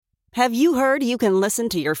Have you heard you can listen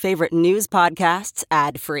to your favorite news podcasts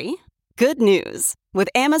ad-free? Good news. With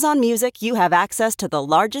Amazon Music, you have access to the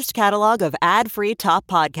largest catalog of ad-free top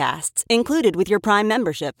podcasts included with your Prime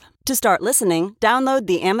membership. To start listening, download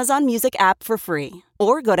the Amazon Music app for free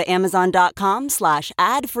or go to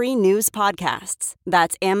amazon.com/ad-free news podcasts.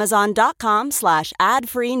 That's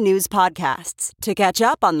amazon.com/ad-free news podcasts to catch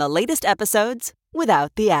up on the latest episodes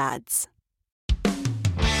without the ads.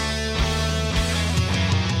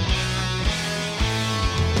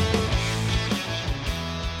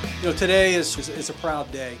 Today is a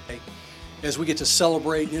proud day as we get to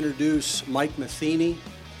celebrate and introduce Mike Matheny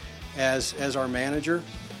as our manager.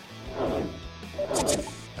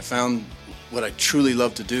 I found what I truly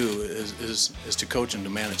love to do is to coach and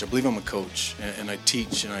to manage. I believe I'm a coach, and I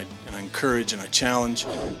teach, and I encourage, and I challenge.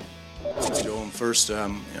 Joel, first,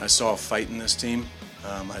 I saw a fight in this team.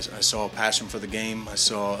 I saw a passion for the game. I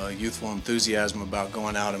saw a youthful enthusiasm about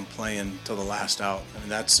going out and playing till the last out. I mean,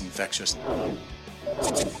 that's infectious.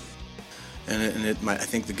 I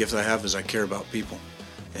think the gift I have is I care about people,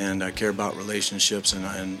 and I care about relationships, and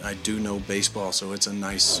I do know baseball, so it's a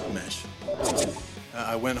nice mesh.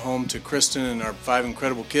 I went home to Kristen and our 5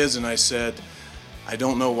 incredible kids, and I said, I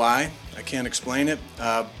don't know why, I can't explain it,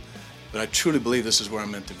 but I truly believe this is where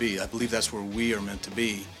I'm meant to be. I believe that's where we are meant to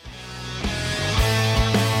be.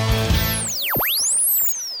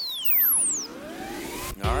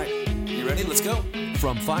 All right, you ready? Let's go.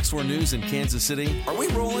 From Fox 4 News in Kansas City. Are we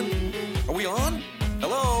rolling? Are we on?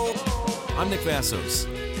 Hello? I'm Nick Vassos.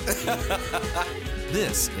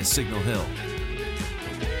 This is Signal Hill.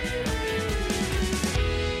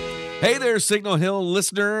 Hey there, Signal Hill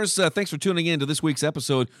listeners. Thanks for tuning in to this week's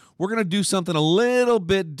episode. We're going to do something a little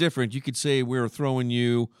bit different. You could say we're throwing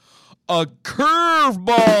you a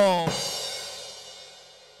curveball.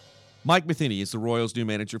 Mike Matheny is the Royals' new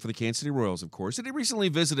manager for the Kansas City Royals, of course, and he recently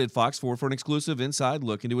visited Fox 4 for an exclusive inside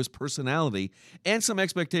look into his personality and some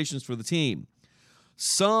expectations for the team.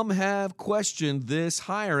 Some have questioned this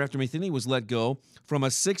hire after Matheny was let go from a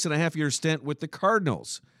 6.5-year stint with the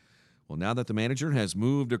Cardinals. Well, now that the manager has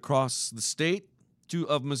moved across the state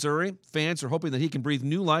of Missouri, fans are hoping that he can breathe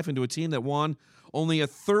new life into a team that won only a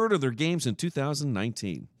third of their games in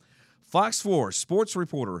 2019. Fox 4 sports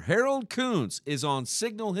reporter Harold Coons is on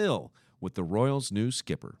Signal Hill with the Royals' new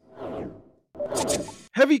skipper.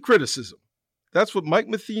 Heavy criticism. That's what Mike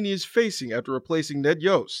Matheny is facing after replacing Ned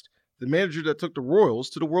Yost, the manager that took the Royals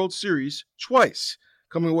to the World Series twice,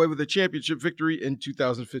 coming away with a championship victory in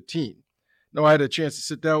 2015. Now, I had a chance to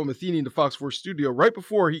sit down with Matheny in the Fox 4 studio right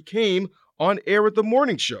before he came on air at the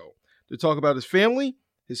morning show to talk about his family,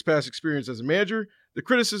 his past experience as a manager, the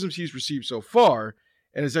criticisms he's received so far,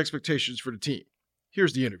 and his expectations for the team.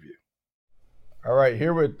 Here's the interview. All right,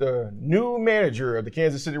 here with the new manager of the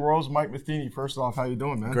Kansas City Royals, Mike Matheny. First off, how you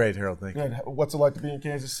doing, man? Great, Harold. Thank you. What's it like to be in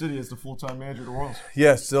Kansas City as the full-time manager of the Royals?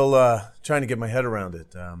 Yeah, still trying to get my head around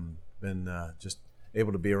it. Been just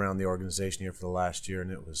able to be around the organization here for the last year,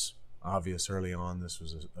 and it was obvious early on this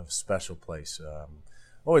was a special place.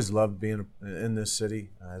 Always loved being in this city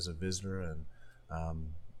as a visitor, and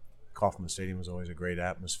Kauffman Stadium was always a great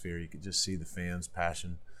atmosphere. You could just see the fans'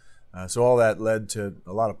 passion. So all that led to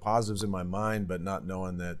a lot of positives in my mind, but not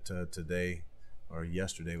knowing that today or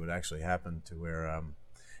yesterday would actually happen to where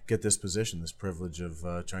get this position, this privilege of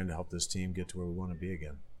trying to help this team get to where we want to be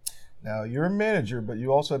again. Now, you're a manager, but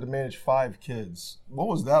you also had to manage 5 kids. What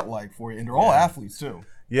was that like for you? And they're all athletes, too.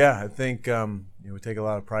 Yeah, I think we take a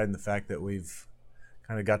lot of pride in the fact that we've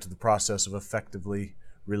kind of got to the process of effectively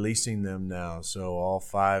releasing them now. So all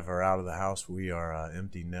 5 are out of the house. We are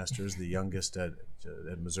empty nesters. The youngest at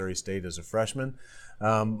Missouri State is a freshman.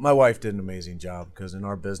 My wife did an amazing job because in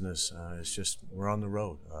our business, it's just we're on the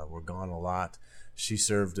road. We're gone a lot. She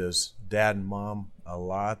served as dad and mom a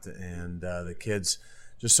lot, and the kids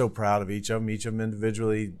just so proud of each of them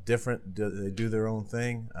individually different. They do their own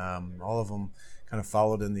thing. All of them kind of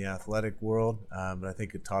followed in the athletic world, but I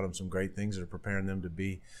think it taught them some great things that are preparing them to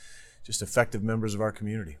be just effective members of our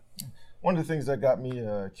community. One of the things that got me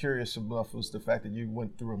curious enough was the fact that you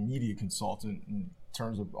went through a media consultant in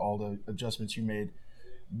terms of all the adjustments you made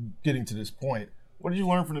getting to this point. What did you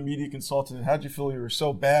learn from the media consultant, and how did you feel you were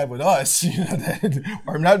so bad with us?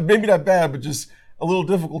 Or not, maybe not bad, but just a little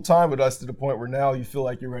difficult time with us to the point where now you feel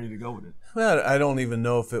like you're ready to go with it? Well, I don't even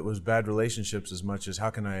know if it was bad relationships as much as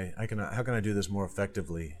how can I do this more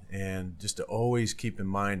effectively, and just to always keep in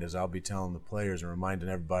mind, as I'll be telling the players and reminding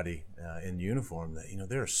everybody in uniform, that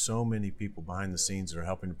there are so many people behind the scenes that are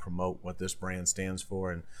helping to promote what this brand stands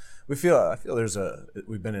for, and I feel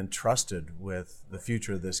we've been entrusted with the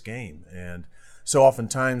future of this game, and so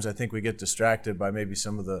oftentimes I think we get distracted by maybe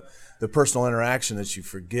some of the personal interaction that you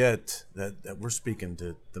forget that we're speaking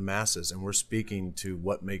to the masses and we're speaking to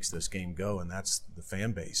what makes this game go, and that's the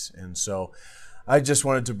fan base. And so I just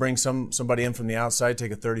wanted to bring somebody in from the outside,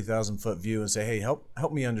 take a 30,000-foot view and say, hey,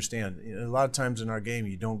 help me understand. A lot of times in our game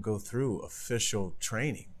you don't go through official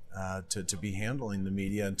training to be handling the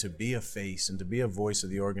media and to be a face and to be a voice of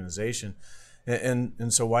the organization.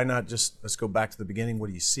 And so why not just let's go back to the beginning. What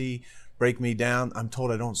do you see? Break me down. I'm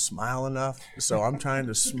told I don't smile enough, so I'm trying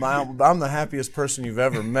to smile. I'm the happiest person you've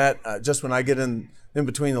ever met. Just when I get in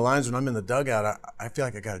between the lines, when I'm in the dugout, I feel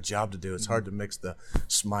like I got a job to do. It's hard to mix the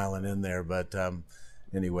smiling in there, but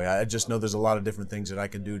anyway, I just know there's a lot of different things that I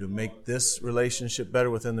can do to make this relationship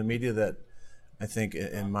better within the media that I think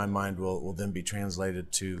in my mind will then be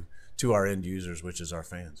translated to our end users, which is our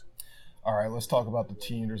fans. All right, let's talk about the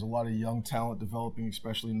team. There's a lot of young talent developing,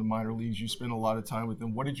 especially in the minor leagues. You spend a lot of time with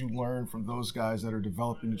them. What did you learn from those guys that are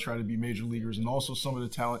developing to try to be major leaguers, and also some of the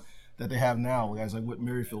talent that they have now, guys like Whit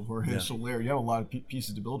Merrifield, Jorge Soler? You have a lot of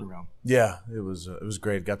pieces to build around. Yeah, it was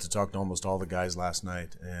great. Got to talk to almost all the guys last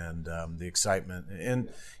night, and the excitement.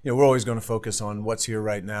 And we're always going to focus on what's here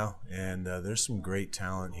right now, and there's some great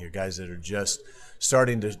talent here, guys that are just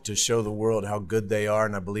starting to show the world how good they are,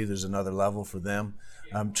 and I believe there's another level for them.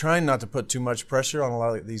 I'm trying not to put too much pressure on a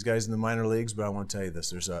lot of these guys in the minor leagues, but I want to tell you this: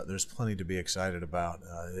 there's plenty to be excited about.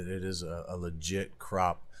 It is a legit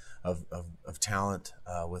crop of talent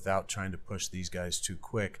without trying to push these guys too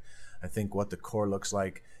quick. I think what the core looks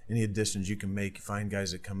like, any additions you can make, find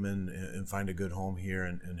guys that come in and find a good home here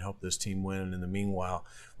and help this team win. And in the meanwhile,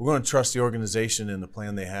 we're going to trust the organization and the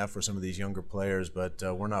plan they have for some of these younger players, but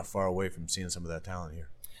we're not far away from seeing some of that talent here.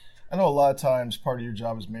 I know a lot of times part of your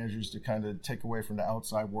job as manager is to kind of take away from the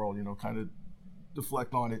outside world, kind of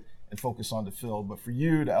deflect on it and focus on the field. But for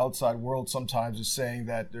you, the outside world sometimes is saying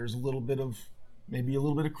that there's maybe a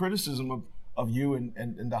little bit of criticism of you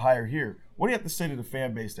and the hire here. What do you have to say to the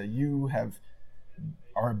fan base that you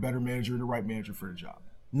are a better manager and the right manager for the job?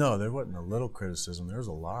 No, there wasn't a little criticism. There was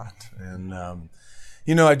a lot. And,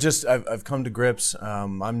 I've come to grips.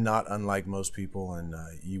 I'm not unlike most people, and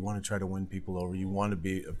you want to try to win people over. You want to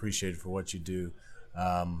be appreciated for what you do.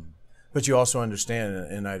 But you also understand,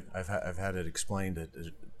 and I've had it explained, that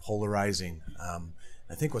polarizing.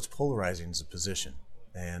 I think what's polarizing is a position.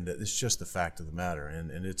 And it's just the fact of the matter,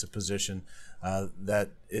 and it's a position that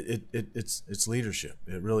it's leadership.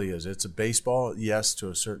 It really is. It's a baseball, yes, to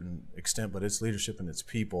a certain extent, but it's leadership and it's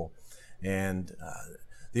people. And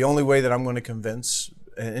the only way that I'm going to convince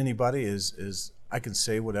anybody is I can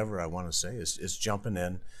say whatever I want to say. Is jumping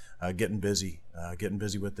in, getting busy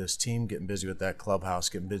with this team, getting busy with that clubhouse,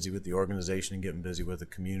 getting busy with the organization, and getting busy with the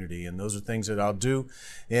community. And those are things that I'll do,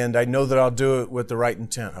 and I know that I'll do it with the right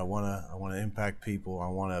intent. I want to impact people. I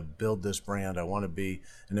want to build this brand. I want to be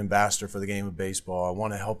an ambassador for the game of baseball. I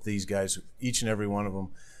want to help these guys, each and every one of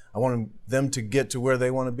them. I want them to get to where they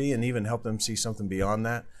want to be, and even help them see something beyond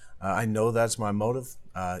that. I know that's my motive.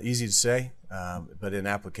 Easy to say, but in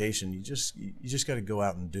application, you just got to go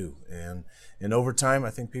out and do. And over time,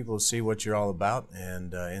 I think people will see what you're all about.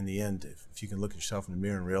 And in the end, if you can look yourself in the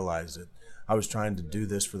mirror and realize that I was trying to do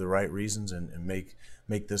this for the right reasons and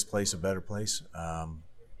make this place a better place,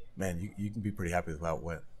 man, you can be pretty happy with how it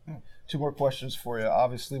went. Two more questions for you.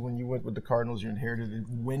 Obviously, when you went with the Cardinals, you inherited a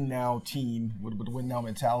win-now team with a win-now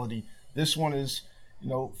mentality. This one is,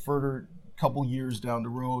 further couple years down the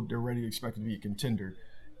road, they're ready to expect to be a contender.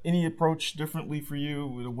 Any approach differently for you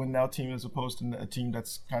with a win-now team as opposed to a team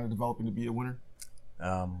that's kind of developing to be a winner?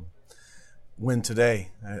 Win today.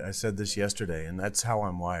 I said this yesterday, and that's how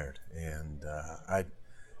I'm wired. And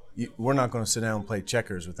we're not going to sit down and play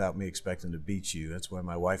checkers without me expecting to beat you. That's why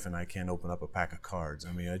my wife and I can't open up a pack of cards.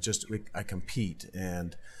 I mean, I compete,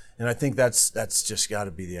 and I think that's just got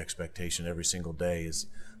to be the expectation every single day. Is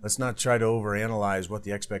let's not try to overanalyze what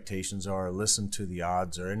the expectations are, or listen to the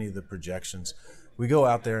odds or any of the projections. We go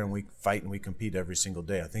out there and we fight and we compete every single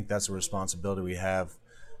day. I think that's a responsibility we have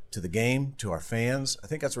to the game, to our fans. I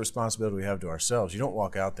think that's a responsibility we have to ourselves. You don't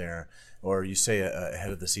walk out there or you say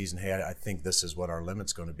ahead of the season, hey, I think this is what our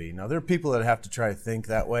limit's going to be. Now, there are people that have to try to think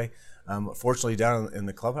that way. Fortunately, down in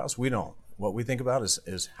the clubhouse, we don't. What we think about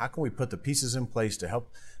is how can we put the pieces in place to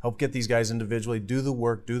help get these guys individually, do the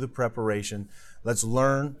work, do the preparation. Let's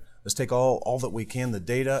learn. Let's take all that we can, the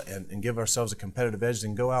data, and give ourselves a competitive edge,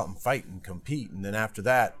 and go out and fight and compete. And then after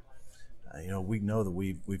that, we know that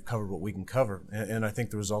we've covered what we can cover, and I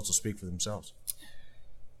think the results will speak for themselves.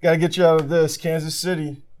 Got to get you out of this. Kansas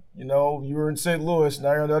City, you were in St. Louis,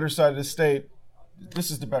 now you're on the other side of the state.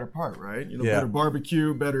 this is the better part, right? You know, Yeah. better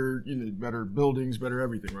barbecue, better better buildings, better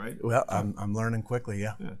everything, right? Well, I'm learning quickly.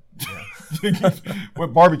 Yeah.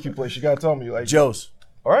 What barbecue place you gotta tell me? Like Joe's.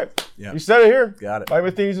 All right. Yeah. You said it here. Got it. Mike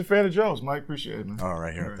Matheny's a fan of Joe's. Mike, appreciate it, man. All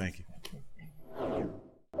right, here. Thank you.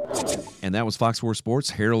 And that was Fox 4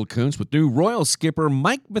 Sports' Harold Kuntz with new Royal skipper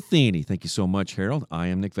Mike Matheny. Thank you so much, Harold. I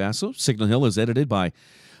am Nick Vasso. Signal Hill is edited by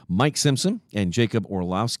Mike Simpson and Jacob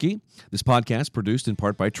Orlowski. This podcast produced in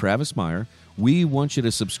part by Travis Meyer. We want you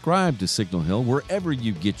to subscribe to Signal Hill wherever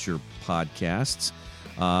you get your podcasts.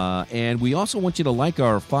 And we also want you to like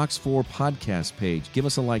our Fox 4 podcast page. Give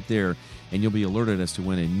us a like there, and you'll be alerted as to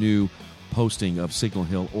when a new posting of Signal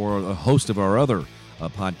Hill or a host of our other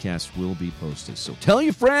podcasts will be posted. So tell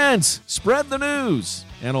your friends, spread the news,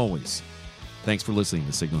 and always, thanks for listening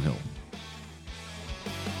to Signal Hill.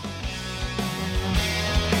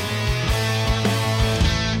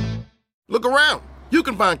 Look around. You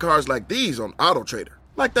can find cars like these on AutoTrader,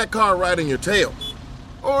 like that car riding your tail.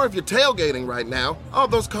 Or if you're tailgating right now, all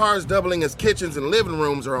those cars doubling as kitchens and living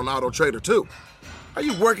rooms are on AutoTrader too. Are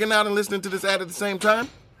you working out and listening to this ad at the same time?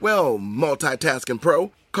 Well, multitasking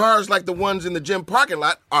pro, cars like the ones in the gym parking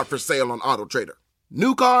lot are for sale on AutoTrader.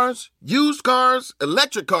 New cars, used cars,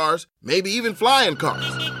 electric cars, maybe even flying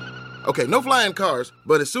cars. Okay, no flying cars,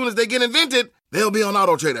 but as soon as they get invented, they'll be on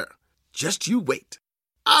AutoTrader. Just you wait.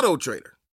 AutoTrader.